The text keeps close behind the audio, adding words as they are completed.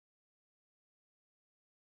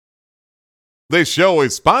This show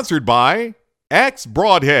is sponsored by Axe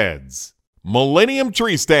Broadheads, Millennium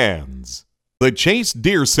Tree Stands, The Chase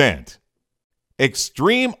Deer Scent,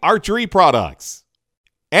 Extreme Archery Products,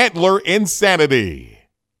 Antler Insanity.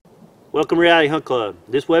 Welcome to Reality Hunt Club.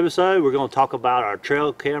 This webisode, we're going to talk about our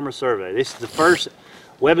trail camera survey. This is the first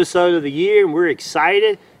webisode of the year, and we're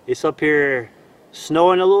excited. It's up here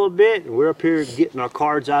snowing a little bit, and we're up here getting our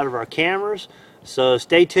cards out of our cameras. So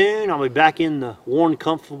stay tuned. I'll be back in the worn,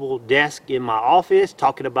 comfortable desk in my office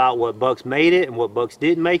talking about what bucks made it and what bucks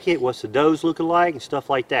didn't make it, what's the does looking like, and stuff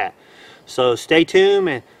like that. So stay tuned,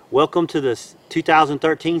 and welcome to the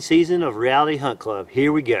 2013 season of Reality Hunt Club.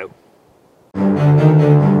 Here we go.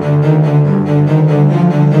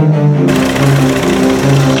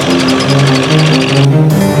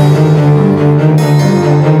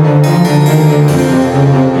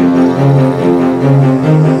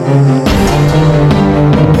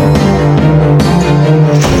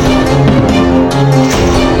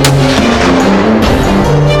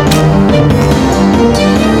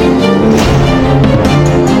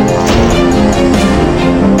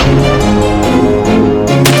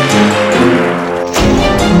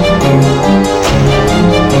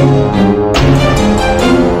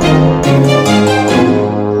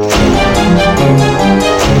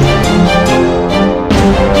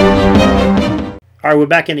 All right, we're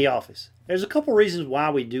back in the office. There's a couple reasons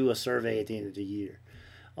why we do a survey at the end of the year.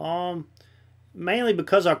 Mainly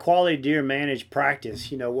because our quality deer managed practice,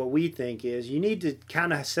 what we think is you need to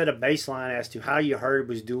kind of set a baseline as to how your herd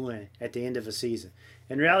was doing at the end of a season.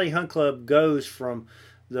 And Reality Hunt Club goes from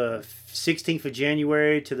the 16th of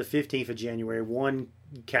January to the 15th of January, one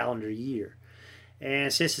calendar year.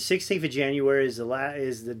 And since the 16th of January is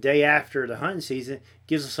the day after the hunting season, it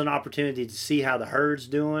gives us an opportunity to see how the herd's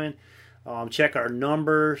doing, check our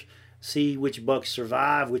numbers, see which bucks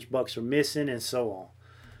survive, which bucks are missing, and so on.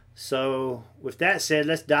 So with that said,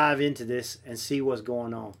 let's dive into this and see what's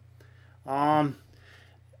going on.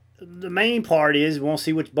 The main part is we want to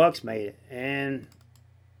see which bucks made it. And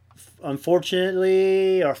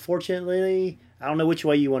unfortunately or fortunately, I don't know which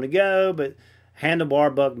way you want to go, but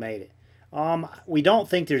handlebar buck made it. We don't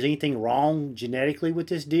think there's anything wrong genetically with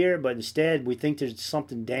this deer, but instead we think there's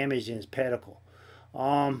something damaged in his pedicle.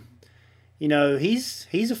 He's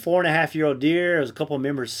a 4.5-year-old deer. As a couple of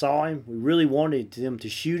members saw him, we really wanted them to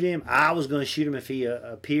shoot him. I was going to shoot him if he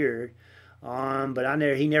appeared, but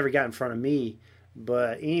he never got in front of me.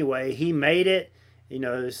 But anyway, he made it.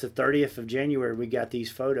 It's the 30th of January. We got these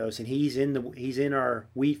photos, and he's in our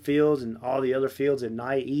wheat fields and all the other fields at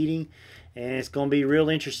night eating, and it's going to be real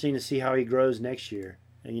interesting to see how he grows next year.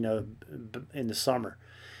 In the summer,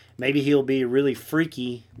 maybe he'll be really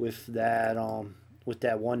freaky with that. With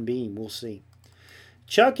that one beam, we'll see.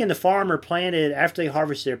 Chuck and the farmer planted, after they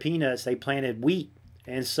harvested their peanuts, they planted wheat.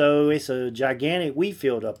 And so it's a gigantic wheat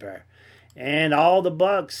field up there. And all the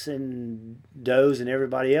bucks and does and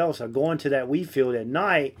everybody else are going to that wheat field at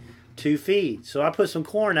night to feed. So I put some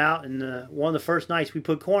corn out, and one of the first nights we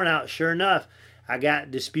put corn out, sure enough, I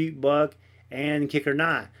got Dispute Buck and Kicker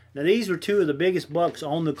 9. Now these were two of the biggest bucks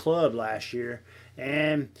on the club last year.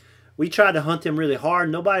 And we tried to hunt them really hard.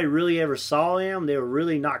 Nobody really ever saw them. They were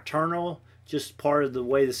really nocturnal, just part of the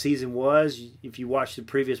way the season was, if you watched the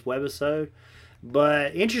previous webisode.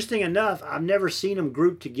 But interesting enough, I've never seen them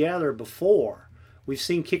grouped together before. We've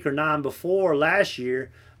seen Kicker 9 before last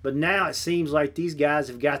year, but now it seems like these guys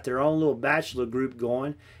have got their own little bachelor group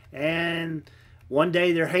going. And one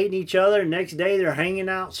day they're hating each other, next day they're hanging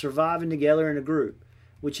out, surviving together in a group,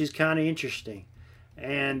 which is kind of interesting.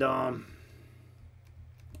 And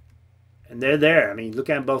they're there. I mean, look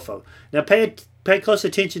at them both of them. Now, pay close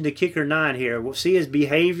attention to Kicker 9 here. We'll see his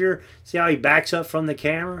behavior. See how he backs up from the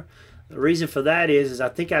camera. The reason for that is I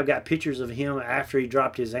think I've got pictures of him after he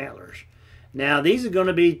dropped his antlers. Now, these are going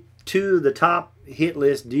to be two of the top hit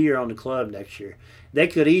list deer on the club next year. They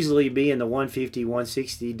could easily be in the 150,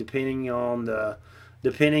 160, depending on the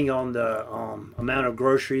amount of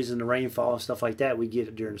groceries and the rainfall and stuff like that we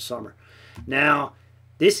get during the summer. Now,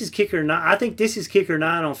 this is Kicker 9. I think this is Kicker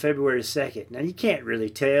 9 on February 2nd. Now, you can't really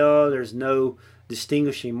tell. There's no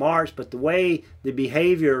distinguishing marks, but the way the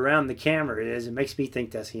behavior around the camera is, it makes me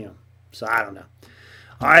think that's him. So, I don't know.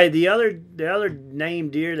 All right, the other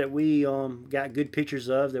named deer that we got good pictures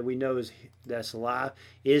of that we know that's alive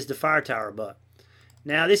is the Fire Tower buck.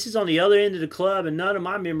 Now, this is on the other end of the club, and none of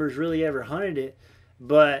my members really ever hunted it.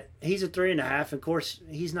 But he's a 3.5. Of course,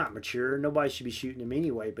 he's not mature. Nobody should be shooting him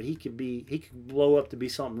anyway. But he could blow up to be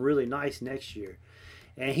something really nice next year.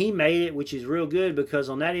 And he made it, which is real good because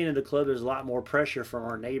on that end of the club, there's a lot more pressure from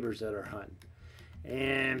our neighbors that are hunting.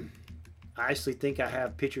 And I actually think I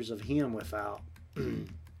have pictures of him without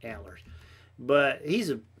antlers. But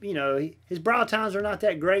he's a, his brow tines are not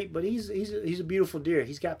that great, but he's a beautiful deer.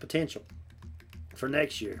 He's got potential for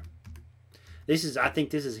next year. I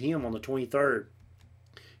think this is him on the 23rd.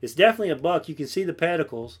 It's definitely a buck. You can see the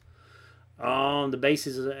pedicles on the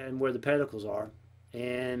bases and where the pedicles are.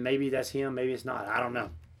 And maybe that's him, maybe it's not. I don't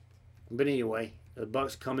know. But anyway, the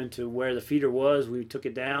buck's coming to where the feeder was. We took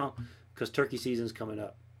it down because turkey season's coming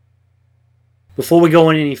up. Before we go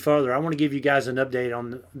any further, I want to give you guys an update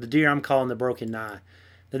on the deer I'm calling the Broken Nine.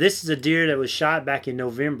 Now, this is a deer that was shot back in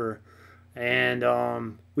November, and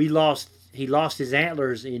he lost his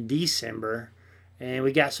antlers in December, and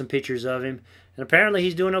we got some pictures of him, and apparently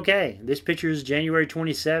he's doing okay. This picture is January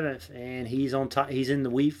 27th, and he's on top. He's in the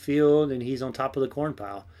wheat field, and he's on top of the corn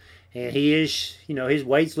pile, and he is, his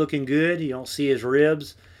weight's looking good. You don't see his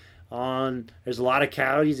ribs. There's a lot of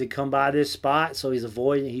coyotes that come by this spot, so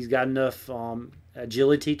he's got enough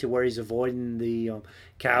agility to where he's avoiding the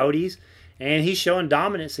coyotes, and he's showing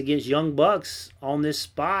dominance against young bucks on this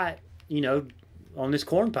spot, on this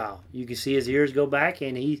corn pile. You can see his ears go back,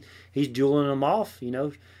 and he's dueling them off,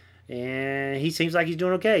 and he seems like he's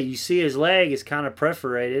doing okay. You see his leg is kind of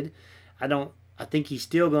perforated. I think he's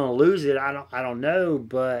still going to lose it. I don't know,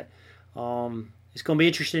 but it's going to be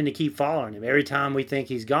interesting to keep following him. Every time we think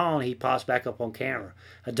he's gone, he pops back up on camera.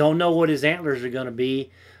 I don't know what his antlers are going to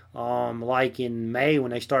be like in May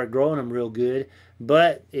when they start growing them real good.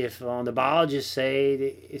 But if the biologists say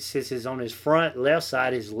it sits on his front left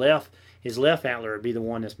side, his left antler would be the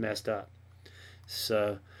one that's messed up.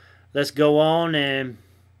 So let's go on and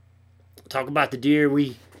talk about the deer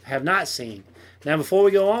we have not seen. Now, before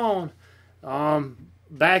we go on,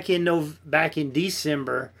 back in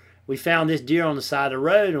December, we found this deer on the side of the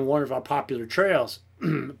road in one of our popular trails.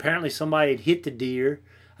 Apparently somebody had hit the deer.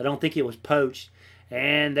 I don't think it was poached.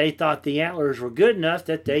 And they thought the antlers were good enough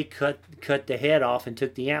that they cut the head off and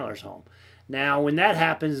took the antlers home. Now, when that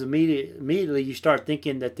happens, immediately you start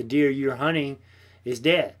thinking that the deer you're hunting is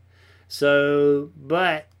dead. So,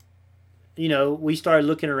 but, we started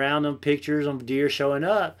looking around on pictures of deer showing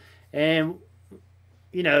up. And,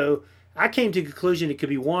 I came to the conclusion it could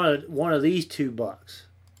be one of these two bucks.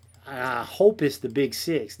 I hope it's the big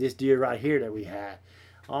six, this deer right here that we had.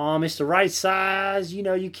 It's the right size.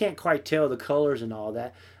 You can't quite tell the colors and all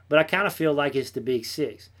that, but I kind of feel like it's the big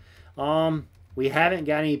six. We haven't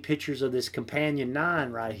got any pictures of this Companion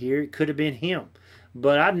 9 right here. It could have been him,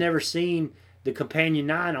 but I've never seen the Companion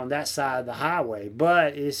 9 on that side of the highway.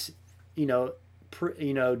 But it's, during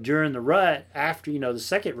the rut, after, the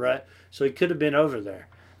second rut, so he could have been over there.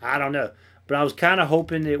 I don't know, but I was kind of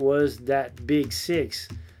hoping it was that big six,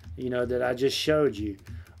 that I just showed you.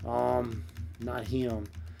 Not him,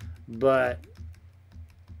 but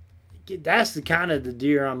that's the kind of the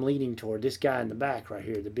deer I'm leaning toward. This guy in the back right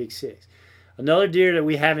here, the big six. Another deer that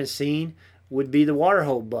we haven't seen would be the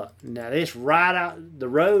waterhole buck. Now it's right out, the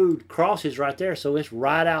road crosses right there, so it's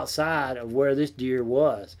right outside of where this deer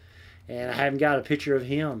was. And I haven't got a picture of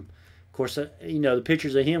him. Of course, the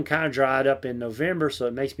pictures of him kind of dried up in November, so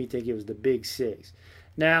it makes me think it was the big six.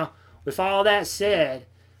 Now, with all that said,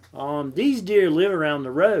 these deer live around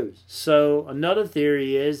the roads. So another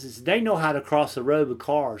theory is they know how to cross the road with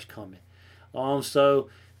cars coming. So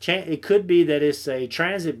it could be that it's a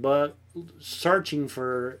transit buck searching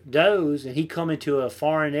for does, and he come into a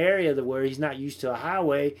foreign area where he's not used to a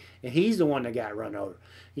highway, and he's the one that got run over.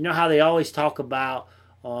 You know how they always talk about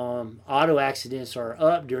auto accidents are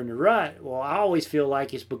up during the rut? Well, I always feel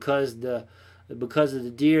like it's because of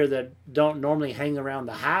the deer that don't normally hang around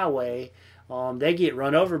the highway. They get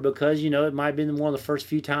run over because, it might have been one of the first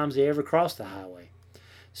few times they ever crossed the highway.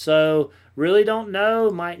 So, really don't know,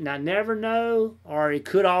 might not never know, or it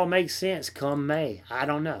could all make sense come May. I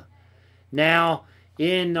don't know. Now, back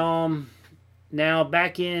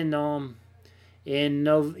in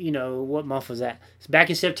what month was that? Back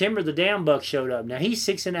in September, the dam buck showed up. Now, he's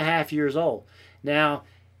 6.5 years old. Now,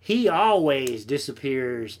 he always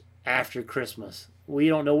disappears after Christmas. We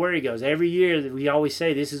don't know where he goes. Every year we always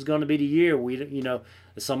say this is going to be the year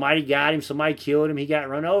somebody got him, somebody killed him, he got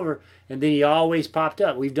run over, and then he always popped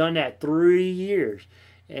up. We've done that 3 years.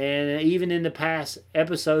 And even in the past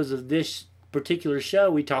episodes of this particular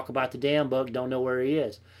show, we talk about the dam buck, don't know where he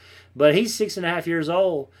is. But he's 6.5 years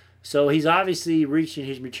old, so he's obviously reaching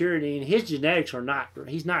his maturity, and his genetics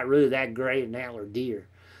he's not really that great an antlered deer.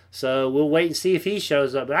 So we'll wait and see if he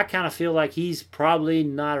shows up. But I kind of feel like he's probably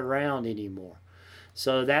not around anymore.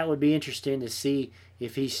 So that would be interesting to see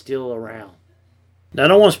if he's still around. Now, I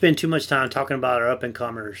don't want to spend too much time talking about our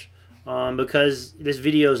up-and-comers because this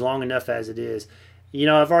video is long enough as it is.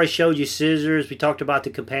 I've already showed you scissors. We talked about the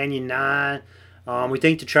Companion 9. We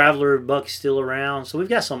think the Traveler buck's still around. So we've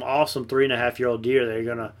got some awesome 3.5-year-old deer that are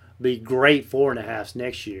going to be great 4.5s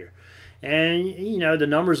next year. And, you know, the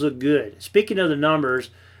numbers look good. Speaking of the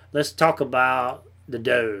numbers, let's talk about the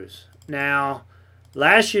does. Now,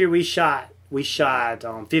 last year we shot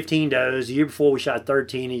 15 does. The year before we shot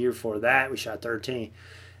 13. The year before that we shot 13.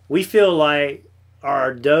 We feel like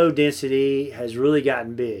our doe density has really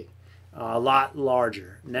gotten big, a lot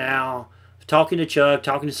larger. Now, talking to Chuck,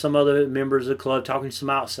 talking to some other members of the club, talking to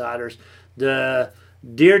some outsiders, the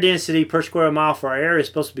deer density per square mile for our area is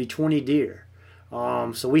supposed to be 20 deer.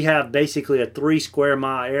 So we have basically a 3 square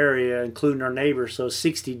mile area, including our neighbors, so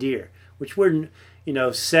 60 deer, which we're,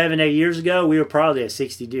 7-8 years ago, we were probably at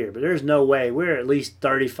 60 deer, but there's no way. We're at least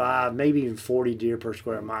 35, maybe even 40 deer per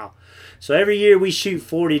square mile. So every year we shoot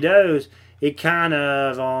 40 does, it kind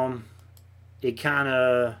of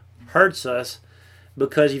hurts us,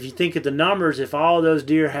 because if you think of the numbers, if all those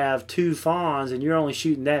deer have 2 fawns and you're only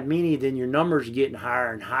shooting that many, then your numbers are getting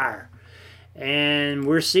higher and higher. And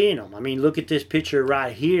we're seeing them. I mean, look at this picture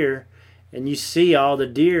right here, and you see all the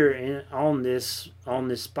deer on this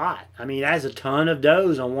spot. I mean, that's a ton of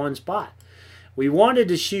does on one spot. We wanted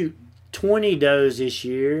to shoot 20 does this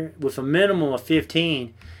year with a minimum of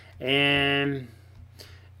 15, and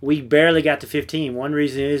we barely got to 15. One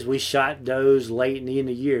reason is we shot does late in the end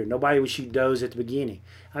of the year. Nobody would shoot does at the beginning.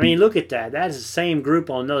 I mean, look at that. That is the same group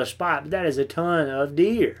on another spot, but that is a ton of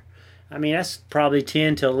deer. I mean, that's probably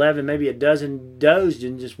 10 to 11, maybe a dozen does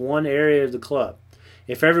in just one area of the club.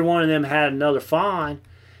 If every one of them had another fawn,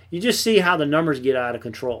 you just see how the numbers get out of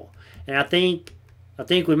control. And I think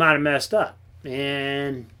we might have messed up.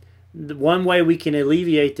 And the one way we can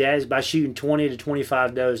alleviate that is by shooting 20 to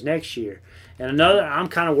 25 does next year. And another, I'm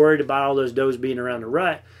kind of worried about all those does being around the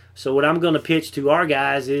rut. So what I'm going to pitch to our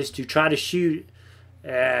guys is to try to shoot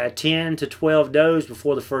 10 to 12 does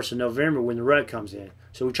before the 1st of November when the rut comes in.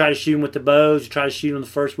 So we try to shoot them with the bows. We try to shoot them the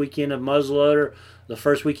first weekend of muzzleloader, the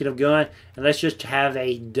first weekend of gun, and let's just have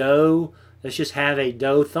a doe. Let's just have a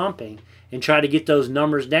doe thumping and try to get those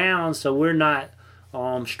numbers down so we're not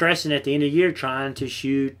stressing at the end of the year trying to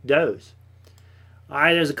shoot does. All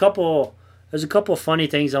right, there's a couple of funny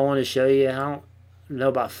things I want to show you. I don't know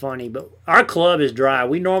about funny, but our club is dry.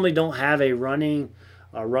 We normally don't have a running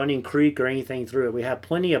creek or anything through it. We have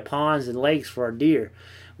plenty of ponds and lakes for our deer.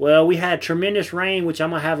 Well, we had tremendous rain, which I'm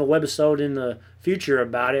going to have a webisode in the future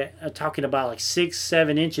about it, talking about like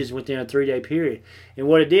 6-7 inches within a 3-day period. And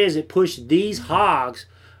what it is, it pushed these hogs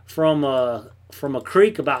from a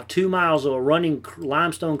creek about 2 miles, or a running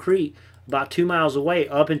limestone creek about 2 miles away,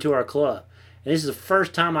 up into our club. And this is the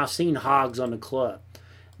first time I've seen hogs on the club.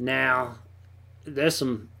 Now, there's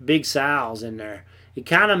some big sows in there. It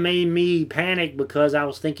kind of made me panic because I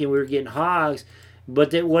was thinking we were getting hogs.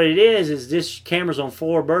 But what it is this camera's on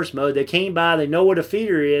 4 burst mode. They came by, they know what a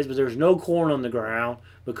feeder is, but there's no corn on the ground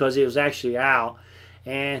because it was actually out.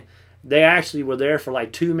 And they actually were there for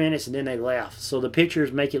like 2 minutes and then they left. So the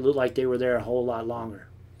pictures make it look like they were there a whole lot longer.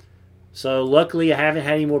 So luckily I haven't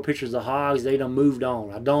had any more pictures of hogs. They done moved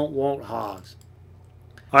on. I don't want hogs.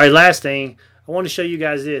 All right, last thing. I want to show you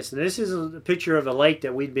guys this. And this is a picture of a lake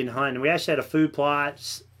that we'd been hunting. We actually had a food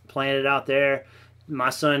plot planted out there.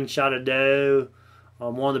 My son shot a doe.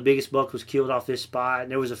 One of the biggest bucks was killed off this spot, and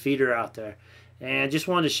there was a feeder out there. And just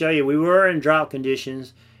wanted to show you, we were in drought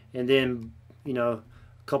conditions, and then, a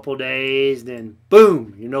couple of days, then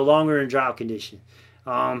boom, you're no longer in drought conditions.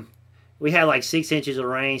 We had like 6 inches of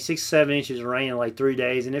rain, 6-7 inches of rain in like 3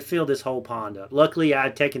 days, and it filled this whole pond up. Luckily, I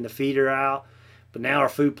had taken the feeder out, but now our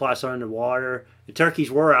food plots are underwater. The turkeys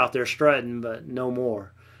were out there strutting, but no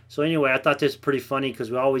more. So anyway, I thought this was pretty funny because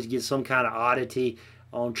we always get some kind of oddity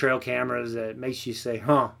on trail cameras that makes you say,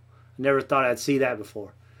 I never thought I'd see that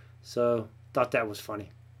before. So, thought that was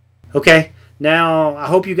funny. Okay, now I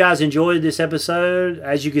hope you guys enjoyed this episode.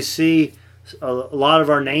 As you can see, a lot of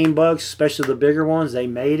our name bucks, especially the bigger ones, they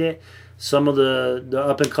made it. Some of the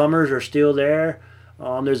up-and-comers are still there.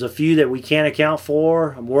 There's a few that we can't account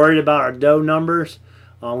for. I'm worried about our doe numbers.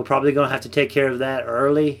 We're probably going to have to take care of that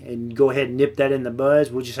early and go ahead and nip that in the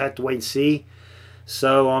buds. We'll just have to wait and see.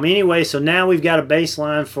 So anyway, so now we've got a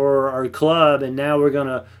baseline for our club, and now we're going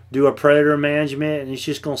to do a predator management, and it's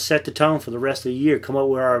just going to set the tone for the rest of the year. Come up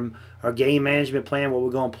with our game management plan, what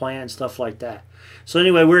we're going to plant, and stuff like that. So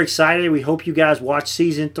anyway, we're excited. We hope you guys watch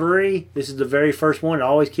Season 3. This is the very first one. It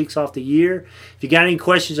always kicks off the year. If you got any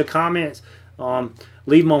questions or comments,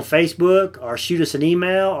 leave them on Facebook or shoot us an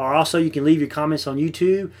email, or also you can leave your comments on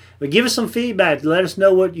YouTube. But give us some feedback. Let us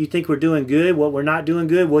know what you think we're doing good, what we're not doing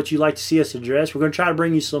good, what you'd like to see us address. We're going to try to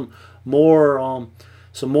bring you some more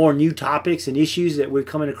new topics and issues that we're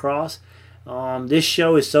coming across. This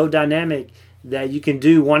show is so dynamic that you can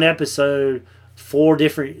do one episode, 3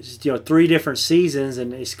 different seasons,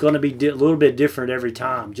 and it's going to be a little bit different every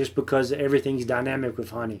time, just because everything's dynamic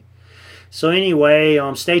with hunting. So anyway,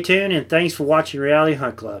 stay tuned, and thanks for watching Reality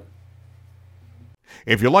Hunt Club.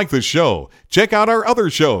 If you like the show, check out our other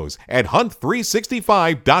shows at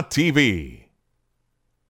hunt365.tv.